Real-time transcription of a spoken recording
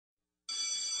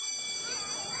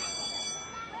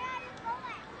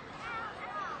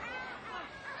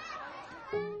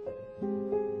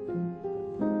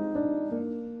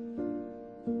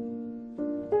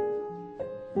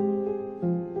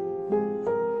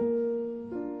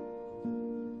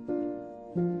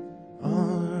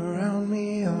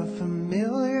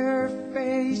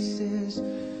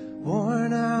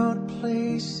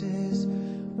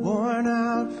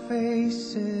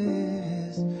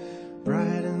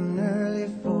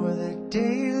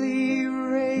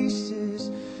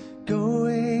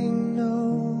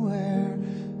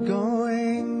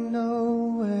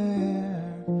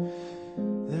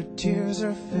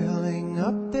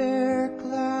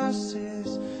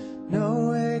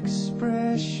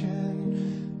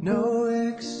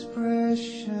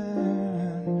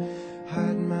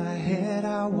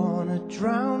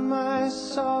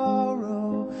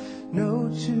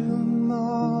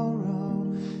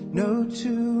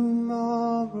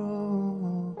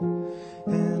tomorrow.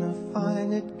 And I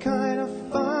find it kind of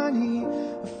funny,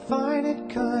 I find it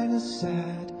kind of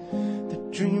sad. The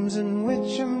dreams in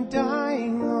which I'm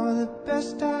dying are the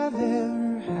best I've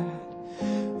ever had.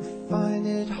 I find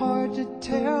it hard to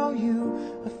tell you,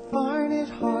 I find it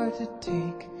hard to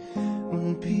take.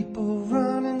 When people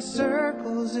run in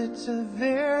circles, it's a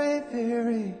very,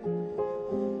 very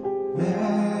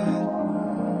mad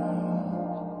world.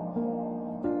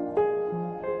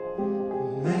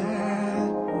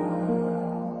 Mad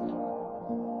world.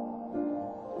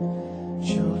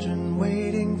 Children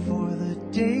waiting for the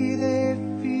day they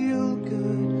feel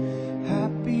good.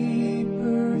 Happy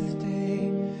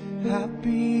birthday,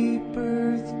 happy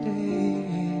birthday.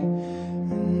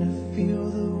 And to feel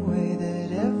the way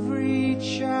that every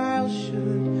child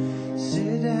should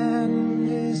sit and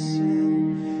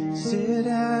listen, sit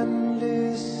and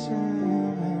listen.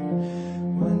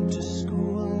 Went to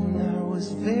school and I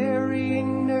was very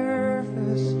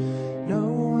nervous. No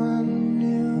one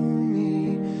knew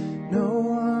me, no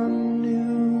one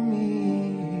knew me.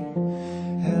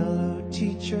 Hello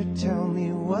teacher, tell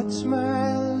me what's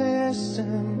my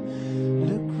lesson.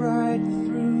 Look right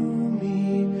through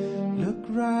me, look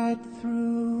right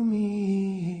through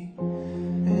me.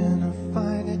 And I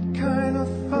find it kind of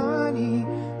funny,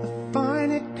 I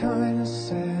find it kind of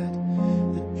sad.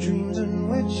 The dreams in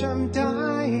which I'm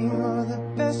dying are the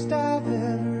best I've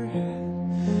ever had.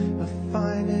 I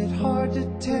find it hard to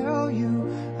tell you,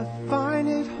 I find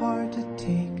it hard to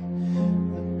take.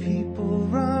 The people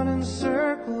run in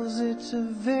circles, it's a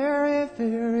very,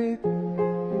 very